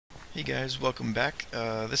Hey guys, welcome back.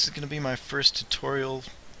 This is going to be my first tutorial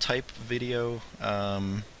type video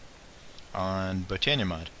on Botania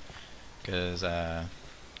mod, because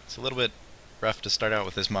it's a little bit rough to start out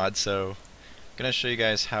with this mod, so I'm going to show you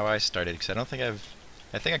guys how I started, because I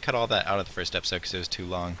think I cut all that out of the first episode because it was too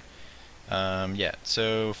long. Yeah,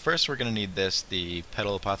 so first we're going to need the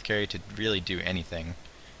petal apothecary, to really do anything.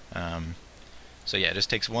 So yeah, it just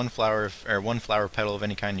takes one flower petal of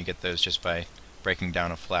any kind. You get those just by breaking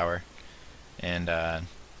down a flower. And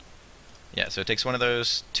yeah, so it takes one of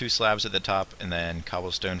those, 2 slabs at the top, and then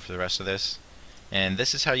cobblestone for the rest of this. And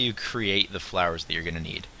this is how you create the flowers that you're going to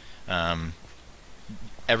need.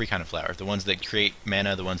 Every kind of flower. The ones that create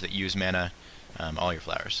mana, the ones that use mana, all your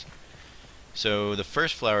flowers. So the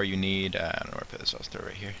first flower you need, I don't know where I put this, I'll throw it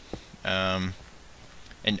right here.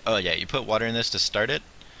 And oh yeah, you put water in this to start it.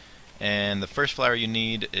 And the first flower you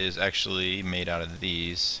need is actually made out of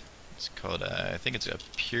these. It's called, I think it's a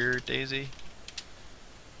pure daisy.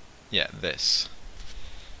 Yeah, this.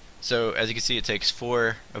 So as you can see, it takes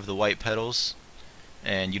 4 of the white petals,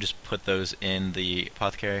 and you just put those in the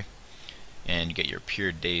apothecary, and you get your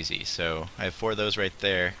pure daisy. So I have 4 of those right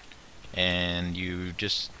there, and you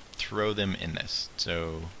just throw them in this.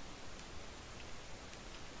 So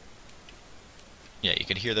yeah, you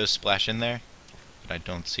could hear those splash in there, but I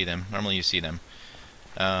don't see them. Normally you see them.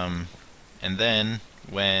 And then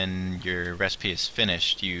when your recipe is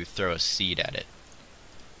finished, you throw a seed at it.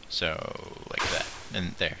 So, like that.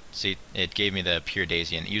 And there. See, it gave me the pure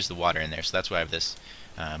daisy and it used the water in there, so that's why I have this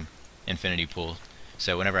infinity pool.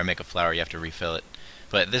 So whenever I make a flower, you have to refill it.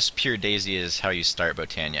 But this pure daisy is how you start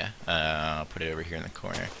Botania. I'll put it over here in the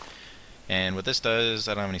corner. And what this does,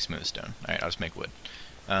 I don't have any smooth stone. Alright, I'll just make wood.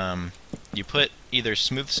 You put either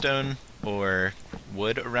smooth stone or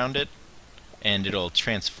wood around it, and it'll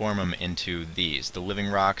transform them into these, the living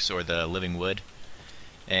rocks or the living wood.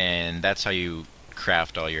 And that's how you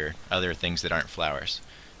craft all your other things that aren't flowers.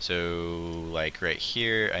 So like right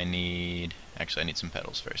here I need some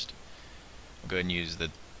petals first. I'll go ahead and use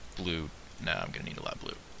the blue. No, I'm gonna need a lot of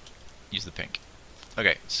blue. Use the pink.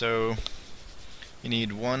 Okay, so you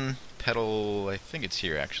need 1 petal, I think it's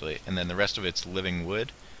here actually, and then the rest of it's living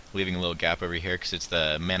wood, leaving a little gap over here because it's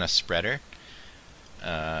the mana spreader.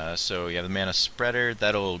 So you have the mana spreader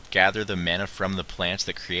that'll gather the mana from the plants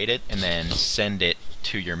that create it and then send it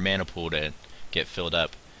to your mana pool to get filled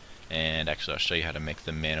up. And actually I'll show you how to make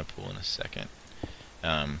the mana pool in a second.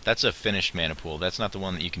 That's a finished mana pool. That's not the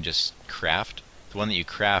one that you can just craft. The one that you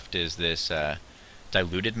craft is this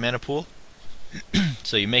diluted mana pool.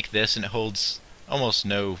 So you make this and it holds almost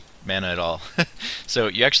no mana at all. So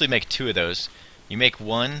you actually make 2 of those. You make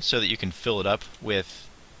one so that you can fill it up with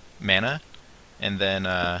mana, and then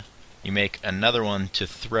you make another one to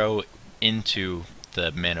throw into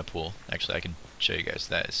the mana pool. Actually, I could show you guys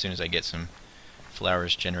that as soon as I get some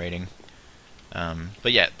flowers generating.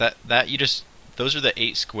 But yeah, those are the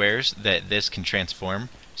 8 squares that this can transform.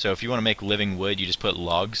 So if you want to make living wood, you just put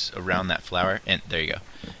logs around that flower, and there you go.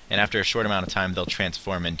 And after a short amount of time, they'll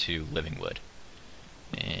transform into living wood.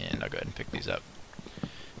 And I'll go ahead and pick these up.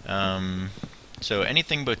 So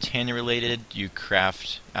anything Botania related, you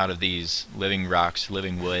craft out of these living rocks,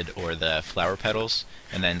 living wood, or the flower petals,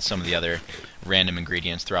 and then some of the other random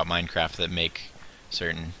ingredients throughout Minecraft that make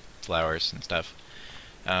certain flowers and stuff.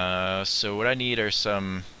 So what I need are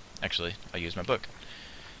some... Actually, I'll use my book.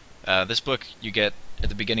 This book you get at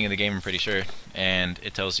the beginning of the game, I'm pretty sure, and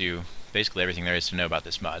it tells you basically everything there is to know about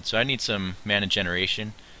this mod. So I need some mana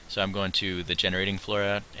generation, so I'm going to the generating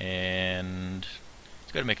flora, and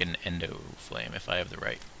let's go to make an endo flame if I have the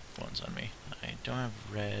right ones on me. I don't have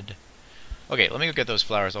red. Okay, let me go get those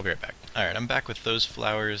flowers. I'll be right back. Alright, I'm back with those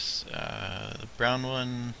flowers. The brown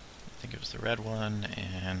one, I think it was the red one,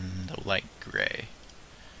 and the light gray.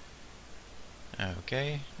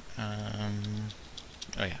 Okay.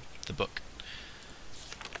 Oh yeah, the book.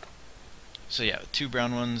 So yeah, 2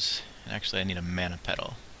 brown ones, and actually I need a mana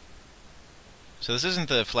petal. So this isn't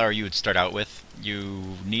the flower you would start out with.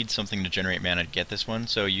 You need something to generate mana to get this one,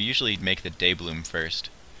 so you usually make the day bloom first.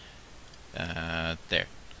 There.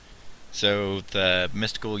 So the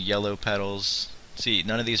mystical yellow petals, see,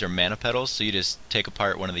 none of these are mana petals, so you just take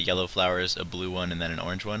apart one of the yellow flowers, a blue one, and then an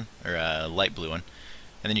orange one, or a light blue one,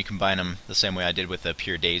 and then you combine them the same way I did with the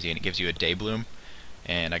pure daisy, and it gives you a day bloom.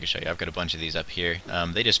 And I can show you, I've got a bunch of these up here.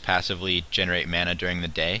 They just passively generate mana during the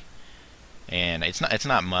day, and it's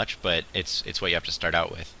not much, but it's what you have to start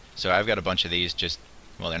out with. So I've got a bunch of these. Just,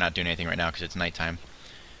 well, they're not doing anything right now because it's nighttime,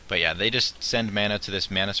 but yeah, they just send mana to this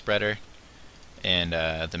mana spreader, and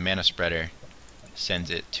the mana spreader sends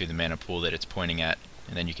it to the mana pool that it's pointing at,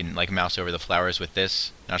 and then you can like mouse over the flowers with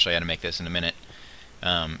this, and I'll show you how to make this in a minute.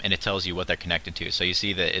 and it tells you what they're connected to. So you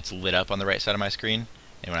see that it's lit up on the right side of my screen,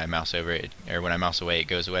 and when I mouse over it, or when I mouse away, it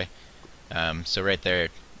goes away. So right there,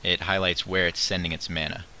 it highlights where it's sending its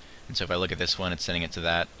mana. And so if I look at this one, it's sending it to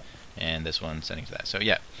that, and this one sending to that. So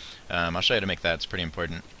yeah, I'll show you how to make that. It's pretty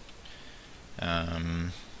important.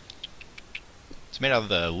 It's made out of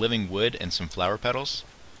the living wood and some flower petals.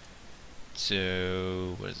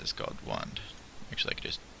 So what is this called? Wand. Actually, I could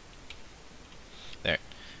just there.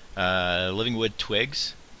 Living wood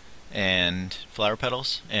twigs and flower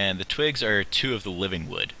petals, and the twigs are 2 of the living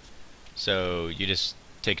wood. So you just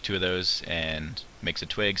take 2 of those and makes a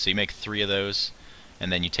twig. So you make 3 of those,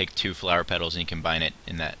 and then you take 2 flower petals and you combine it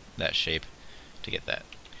in that shape to get that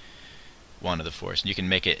wand of the forest. And you can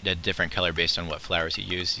make it a different color based on what flowers you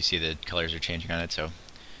use. You see the colors are changing on it, so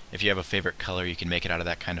if you have a favorite color, you can make it out of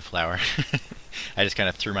that kind of flower. I just kind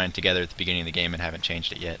of threw mine together at the beginning of the game and haven't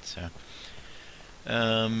changed it yet. So,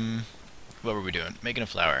 what were we doing? Making a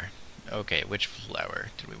flower. Okay, which flower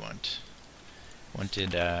did we want?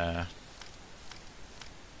 Wanted, where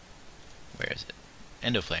is it?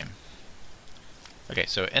 Endoflame. Okay,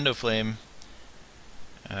 so Endoflame,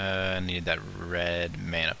 needed that red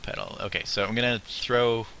mana petal. Okay, so I'm gonna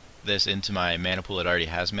throw this into my mana pool. It already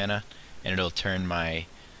has mana, and it'll turn my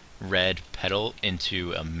red petal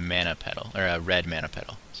into a mana petal, or a red mana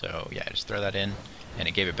petal. So yeah, just throw that in, and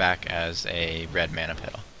it gave it back as a red mana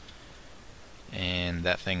petal. And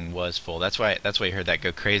that thing was full. That's why you heard that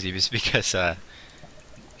go crazy, is because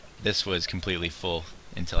this was completely full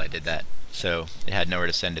until I did that. So it had nowhere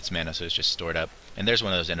to send its mana, so it's just stored up. And there's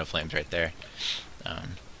one of those Endoflames right there.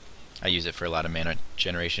 I use it for a lot of mana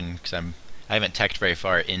generation because I haven't teched very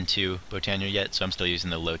far into Botania yet, so I'm still using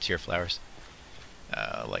the low tier flowers.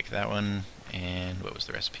 Like that one. And what was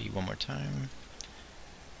the recipe? One more time.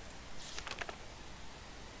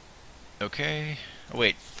 Okay. Oh,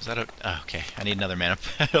 wait, is that a... Oh, okay, I need another mana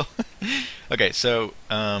petal. Okay, so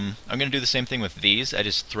I'm going to do the same thing with these. I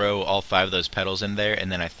just throw all 5 of those petals in there,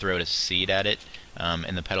 and then I throw a seed at it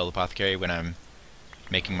in the petal apothecary when I'm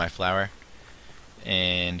making my flower.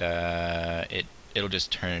 And it'll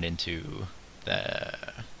just turn it into the...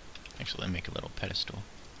 Actually, let me make a little pedestal.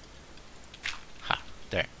 Ha!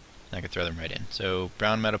 There. I can throw them right in. So,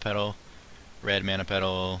 brown mana petal, red mana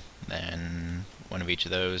petal, then one of each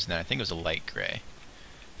of those, and then I think it was a light gray.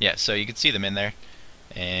 Yeah, so you can see them in there,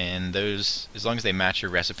 and those, as long as they match your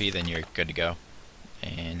recipe, then you're good to go.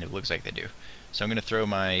 And it looks like they do. So I'm going to throw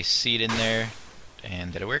my seed in there,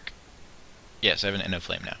 and did it work? Yes, I have an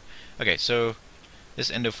Endoflame now. Okay, so this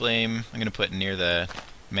Endoflame I'm going to put near the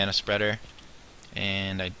mana spreader,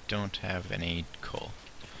 and I don't have any coal.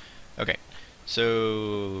 Okay, so,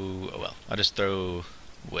 oh well, I'll just throw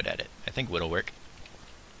wood at it. I think wood will work.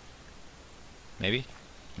 Maybe?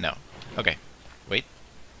 No. Okay, wait.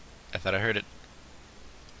 I thought I heard it.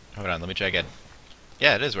 Hold on, let me try again.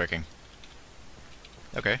 Yeah, it is working.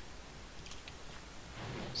 Okay.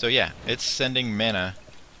 So yeah, it's sending mana.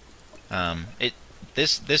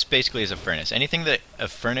 This basically is a furnace. Anything that a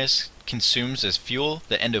furnace consumes as fuel,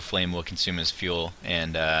 the Endoflame will consume as fuel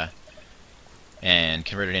and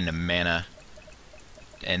convert it into mana.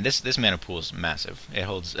 And this mana pool is massive. It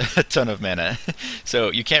holds a ton of mana.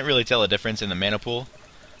 So you can't really tell a difference in the mana pool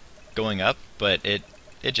going up, but it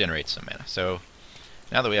generates some mana. So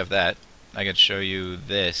now that we have that, I can show you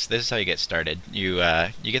this. This is how you get started. You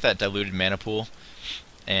get that diluted mana pool,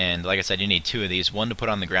 and like I said, you need 2 of these. One to put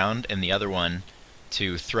on the ground, and the other one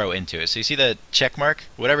to throw into it. So you see the check mark?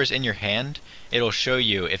 Whatever's in your hand, it'll show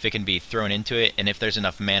you if it can be thrown into it, and if there's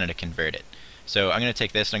enough mana to convert it. So I'm going to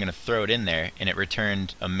take this and I'm going to throw it in there, and it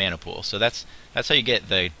returned a mana pool. So that's how you get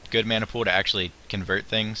the good mana pool to actually convert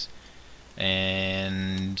things.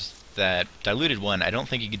 And that diluted one, I don't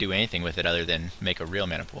think you could do anything with it other than make a real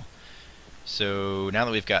mana pool. So now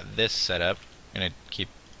that we've got this set up, I'm going to keep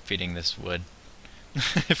feeding this wood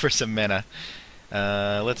for some mana.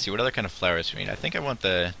 Let's see, what other kind of flowers do we need? I think I want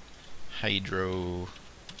the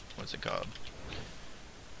what's it called?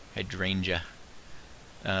 Hydrangea.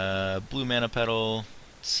 Blue mana petal,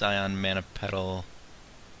 cyan mana petal.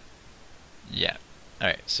 Yeah.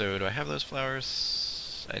 Alright, so do I have those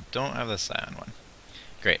flowers? I don't have the cyan one.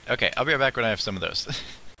 Great. Okay, I'll be right back when I have some of those.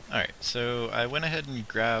 Alright, so I went ahead and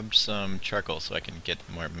grabbed some charcoal so I can get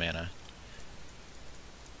more mana.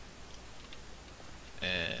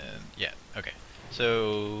 And yeah, okay.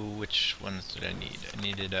 So which ones did I need? I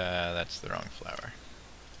needed, that's the wrong flower.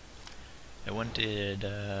 I wanted,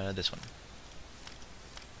 this one.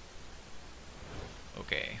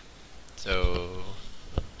 Okay, so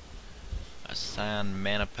a cyan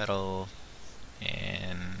mana petal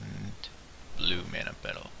and blue mana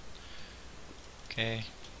petal. Okay.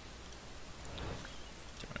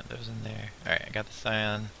 those in there. Alright, I got the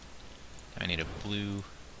cyan. I need a blue,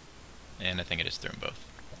 and I think I just threw them both.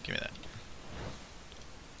 Give me that.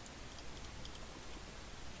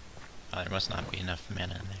 Oh, there must not be enough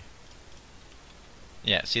mana in there.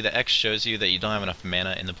 Yeah, see the X shows you that you don't have enough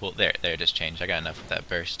mana in the pool. There, it just changed. I got enough of that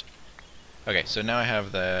burst. Okay, so now I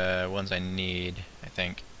have the ones I need, I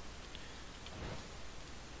think.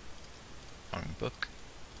 Wrong book.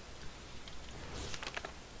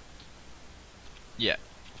 Yeah.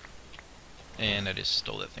 And I just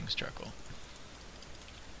stole that thing's charcoal.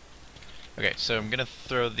 Okay, so I'm gonna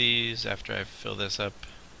throw these after I fill this up.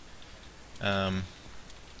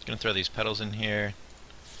 Gonna throw these petals in here.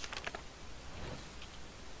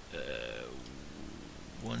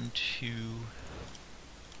 1, 2,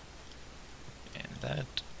 and that.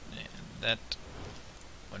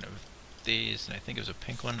 One of these, and I think it was a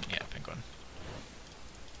pink one. Yeah, pink one.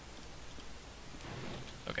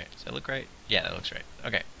 Okay, does that look right? Yeah, that looks right.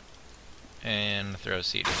 Okay, and throw a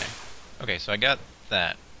seed in there. Okay, so I got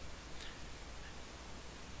that.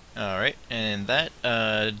 Alright, and that,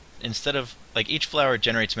 instead of, like, each flower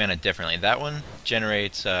generates mana differently. That one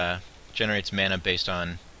generates mana based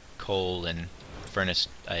on coal and furnace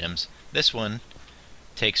items. This one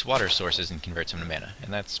takes water sources and converts them to mana,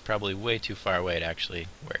 and that's probably way too far away to actually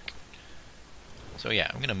work. So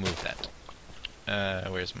yeah, I'm gonna move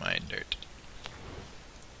that. Where's my dirt?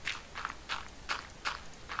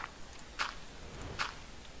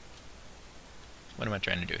 What am I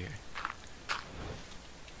trying to do here?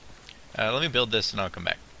 Let me build this and I'll come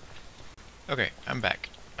back. Okay, I'm back.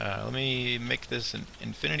 Let me make this an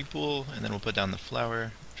infinity pool, and then we'll put down the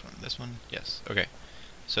flower. Which one? This one? Yes. Okay.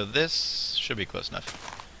 So this should be close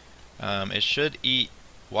enough. It should eat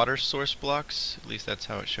water source blocks. At least that's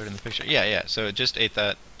how it showed in the picture. Yeah. So it just ate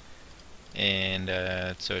that, and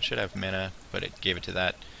so it should have mana, but it gave it to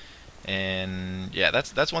that. And yeah,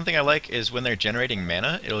 that's one thing I like is when they're generating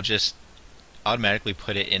mana, it'll just automatically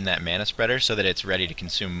put it in that mana spreader so that it's ready to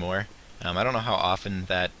consume more. I don't know how often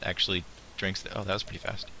that actually drinks. Oh, that was pretty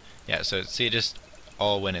fast. Yeah, so see, it just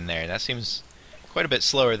all went in there. That seems quite a bit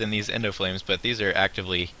slower than these endoflames, but these are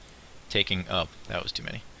actively taking. Oh, that was too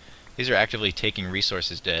many. These are actively taking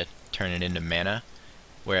resources to turn it into mana,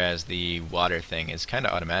 whereas the water thing is kind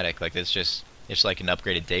of automatic. Like it's like an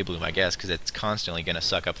upgraded Daybloom, I guess, because it's constantly going to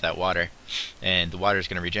suck up that water, and the water is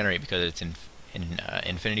going to regenerate because it's in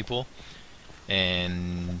infinity pool.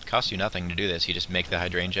 And costs you nothing to do this. You just make the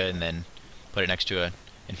hydrangea and then put it next to an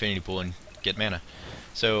infinity pool and get mana.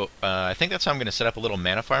 So I think that's how I'm going to set up a little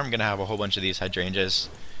mana farm. I'm going to have a whole bunch of these hydrangeas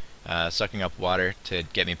sucking up water to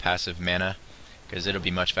get me passive mana, because it'll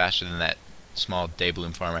be much faster than that small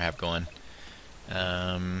Daybloom farm I have going.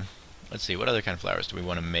 Let's see, what other kind of flowers do we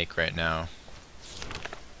want to make right now?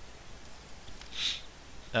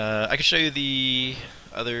 I can show you the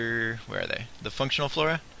other, where are they? The functional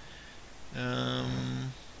flora. How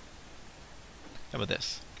about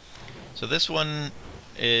this? So this one,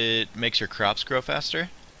 it makes your crops grow faster,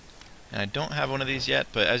 and I don't have one of these yet,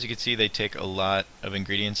 but as you can see they take a lot of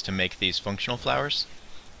ingredients to make these functional flowers.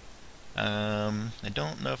 I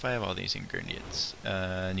don't know if I have all these ingredients.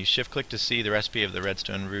 And you shift click to see the recipe of the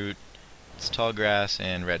redstone root. It's tall grass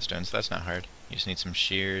and redstone, so that's not hard. You just need some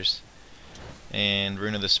shears and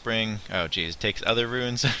rune of the spring. Oh geez, it takes other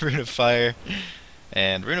runes. Rune of fire.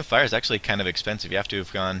 And Rune of Fire is actually kind of expensive. You have to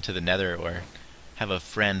have gone to the Nether or have a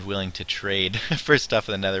friend willing to trade for stuff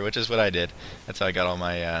in the Nether, which is what I did. That's how I got all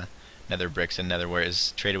my Nether bricks and Nether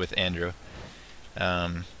wares, traded with Andrew.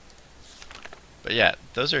 But yeah,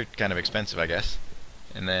 those are kind of expensive, I guess.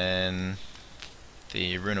 And then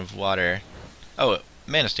the Rune of Water. Oh,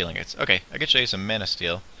 Mana Steel ingots. Okay, I could show you some Mana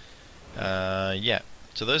Steel. Yeah,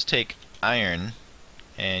 so those take iron,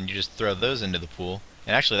 and you just throw those into the pool.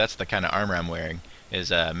 And actually, that's the kind of armor I'm wearing,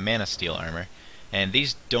 is Mana Steel armor. And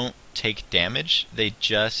these don't take damage, they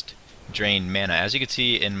just drain mana. As you can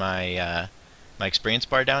see in my my experience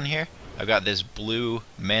bar down here, I've got this blue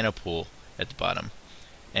mana pool at the bottom.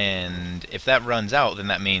 And if that runs out, then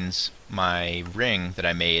that means my ring that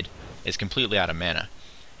I made is completely out of mana.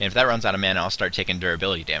 And if that runs out of mana, I'll start taking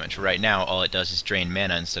durability damage. Right now, all it does is drain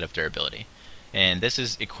mana instead of durability. And this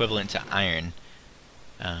is equivalent to iron.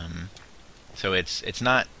 So it's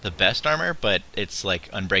not the best armor, but it's like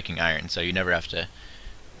unbreaking iron, so you never have to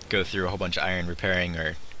go through a whole bunch of iron repairing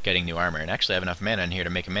or getting new armor. And actually I have enough mana in here to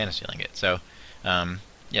make a mana steel ingot. So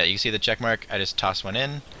yeah, you can see the check mark. I just toss one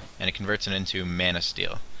in, and it converts it into mana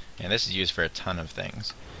steel. And this is used for a ton of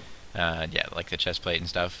things. Yeah, like the chest plate and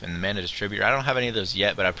stuff, and the mana distributor. I don't have any of those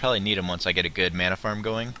yet, but I probably need them once I get a good mana farm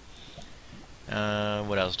going.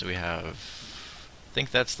 What else do we have? I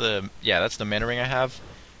think that's the mana ring I have.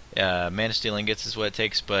 Mana Steel ingots is what it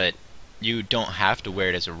takes, but you don't have to wear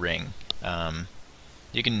it as a ring.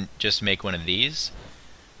 You can just make one of these.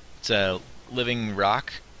 It's a living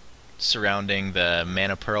rock surrounding the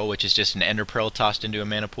mana pearl, which is just an ender pearl tossed into a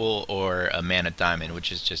mana pool, or a mana diamond,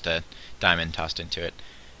 which is just a diamond tossed into it.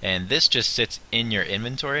 And this just sits in your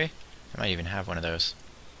inventory. I might even have one of those.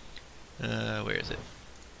 Where is it?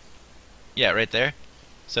 Yeah, right there.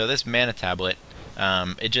 So this mana tablet,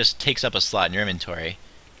 it just takes up a slot in your inventory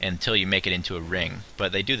until you make it into a ring.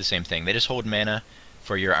 But they do the same thing. They just hold mana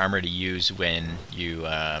for your armor to use when you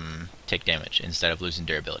take damage instead of losing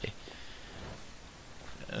durability.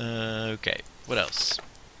 Okay, what else?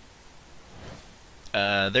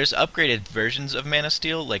 There's upgraded versions of Mana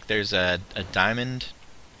Steel. Like there's a diamond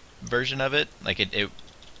version of it. Like it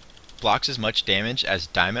blocks as much damage as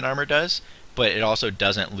diamond armor does, but it also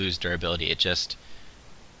doesn't lose durability. It just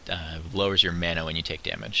lowers your mana when you take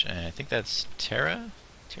damage. And I think that's Terra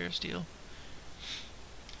Steel?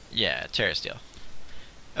 Yeah, Terra Steel.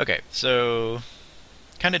 Okay, so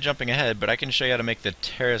kind of jumping ahead, but I can show you how to make the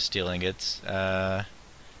Terra Steel ingots.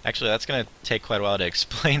 Actually, that's going to take quite a while to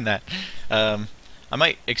explain that. I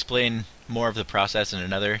might explain more of the process in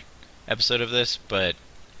another episode of this, but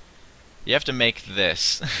you have to make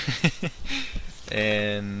this.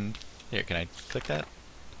 And here, can I click that?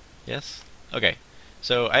 Yes? Okay,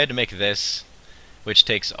 so I had to make this, which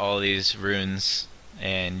takes all these runes,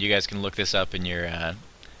 and you guys can look this up in your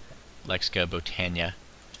Lexica Botania.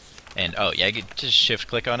 And oh yeah, you can just shift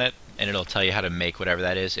click on it and it'll tell you how to make whatever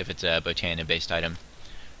that is if it's a Botania based item.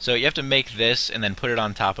 So you have to make this and then put it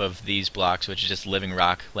on top of these blocks, which is just living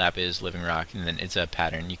rock, lapis, living rock, and then it's a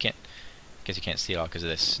pattern. You can't, guess you can't see it all because of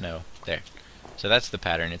this snow. There. So that's the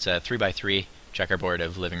pattern. It's a 3x3 checkerboard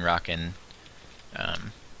of living rock and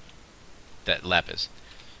that lapis.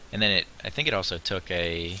 And then I think it also took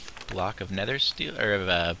a block of nether steel, or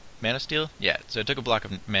of mana steel. Yeah, so it took a block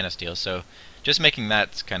of mana steel. So just making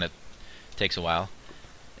that kind of takes a while.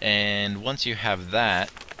 And once you have that,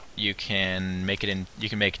 you can make it in. You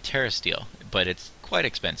can make Terra Steel, but it's quite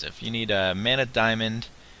expensive. You need a mana diamond,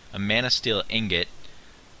 a mana steel ingot,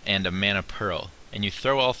 and a mana pearl. And you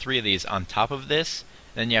throw all three of these on top of this.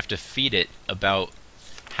 Then you have to feed it about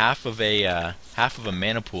half of a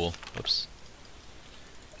mana pool. Oops.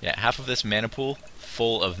 Yeah, half of this mana pool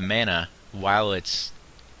full of mana while it's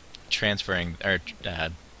transferring, or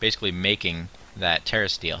basically making that Terra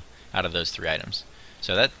Steel out of those three items.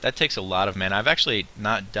 So that takes a lot of mana. I've actually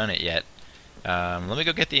not done it yet. Let me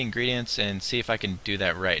go get the ingredients and see if I can do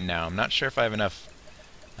that right now. I'm not sure if I have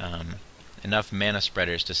enough mana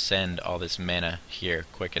spreaders to send all this mana here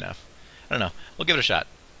quick enough. I don't know. We'll give it a shot.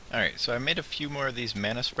 Alright, so I made a few more of these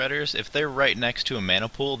mana spreaders. If they're right next to a mana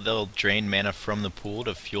pool, they'll drain mana from the pool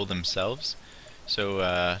to fuel themselves. So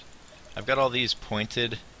I've got all these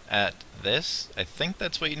pointed at this. I think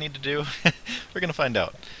that's what you need to do. We're gonna find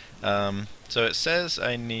out. So it says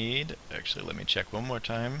I need, actually let me check one more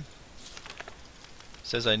time. It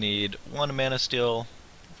says I need one mana steel,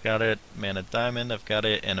 I've got it, mana diamond, I've got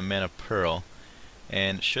it, and a mana pearl.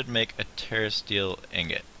 And it should make a Terra Steel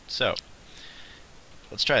ingot. So,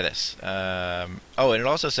 let's try this. Oh, and it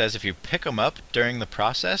also says if you pick them up during the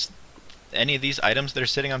process, any of these items that are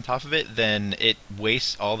sitting on top of it, then it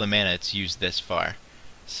wastes all the mana it's used this far.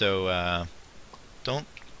 So, don't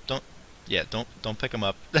pick them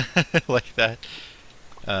up like that.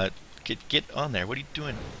 Get on there. What are you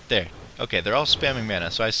doing? There. Okay, they're all spamming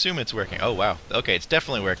mana, so I assume it's working. Oh wow. Okay, it's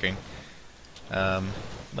definitely working.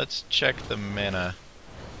 Let's check the mana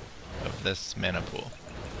of this mana pool.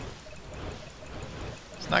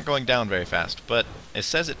 It's not going down very fast, but it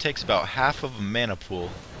says it takes about half of a mana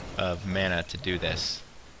pool of mana to do this.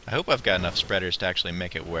 I hope I've got enough spreaders to actually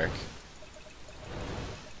make it work.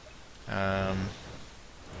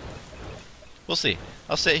 We'll see.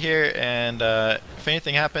 I'll sit here and if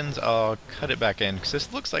anything happens, I'll cut it back in, because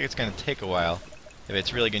this looks like it's going to take a while if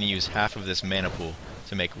it's really going to use half of this mana pool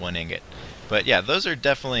to make one ingot. But yeah, those are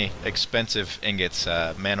definitely expensive ingots,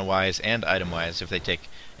 mana-wise and item-wise, if they take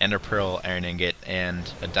Ender Pearl, Iron Ingot,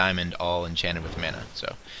 and a diamond all enchanted with mana.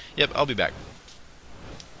 So, yep, I'll be back.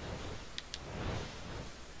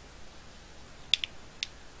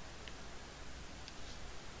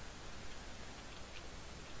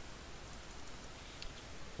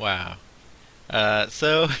 Wow.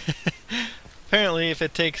 So, apparently if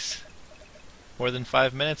it takes more than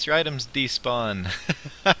 5 minutes, your items despawn.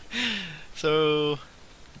 So,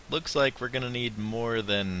 looks like we're gonna need more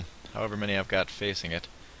than however many I've got facing it.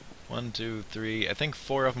 1, 2, 3, I think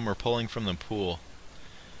 4 of them are pulling from the pool.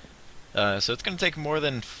 So it's gonna take more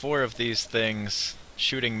than 4 of these things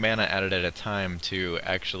shooting mana at it at a time to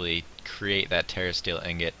actually create that Terra Steel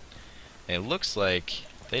ingot. It looks like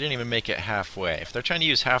they didn't even make it halfway. If they're trying to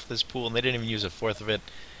use half this pool and they didn't even use a fourth of it,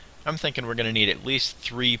 I'm thinking we're going to need at least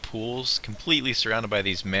 3 pools completely surrounded by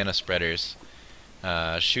these mana spreaders,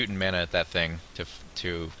 shooting mana at that thing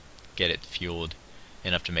to get it fueled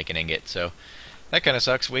enough to make an ingot. So that kind of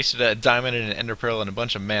sucks. Wasted a diamond and an ender pearl and a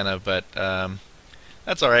bunch of mana, but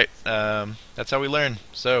that's alright. That's how we learn.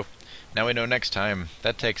 So now we know next time.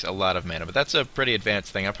 That takes a lot of mana, but that's a pretty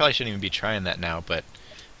advanced thing. I probably shouldn't even be trying that now, but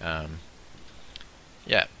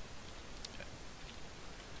yeah.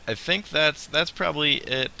 I think that's probably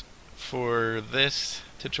it for this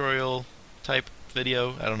tutorial type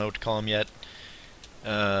video. I don't know what to call them yet.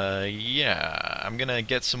 Yeah, I'm gonna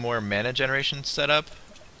get some more mana generation set up,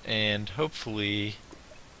 and hopefully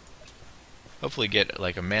get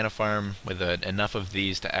like a mana farm with enough of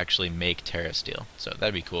these to actually make Terra Steel. So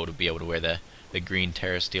that'd be cool to be able to wear the green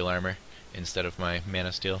Terra Steel armor instead of my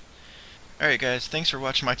Mana Steel. Alright guys, thanks for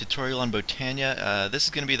watching my tutorial on Botania. This is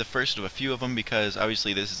going to be the first of a few of them because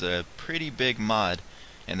obviously this is a pretty big mod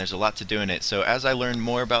and there's a lot to do in it. So as I learn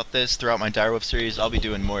more about this throughout my Direwolf series, I'll be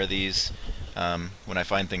doing more of these when I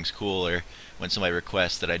find things cool or when somebody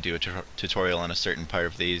requests that I do a tutorial on a certain part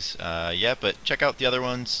of these. Yeah, but check out the other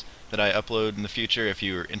ones that I upload in the future if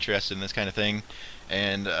you're interested in this kind of thing.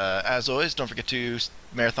 And as always, don't forget to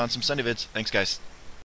marathon some Sunday vids. Thanks guys.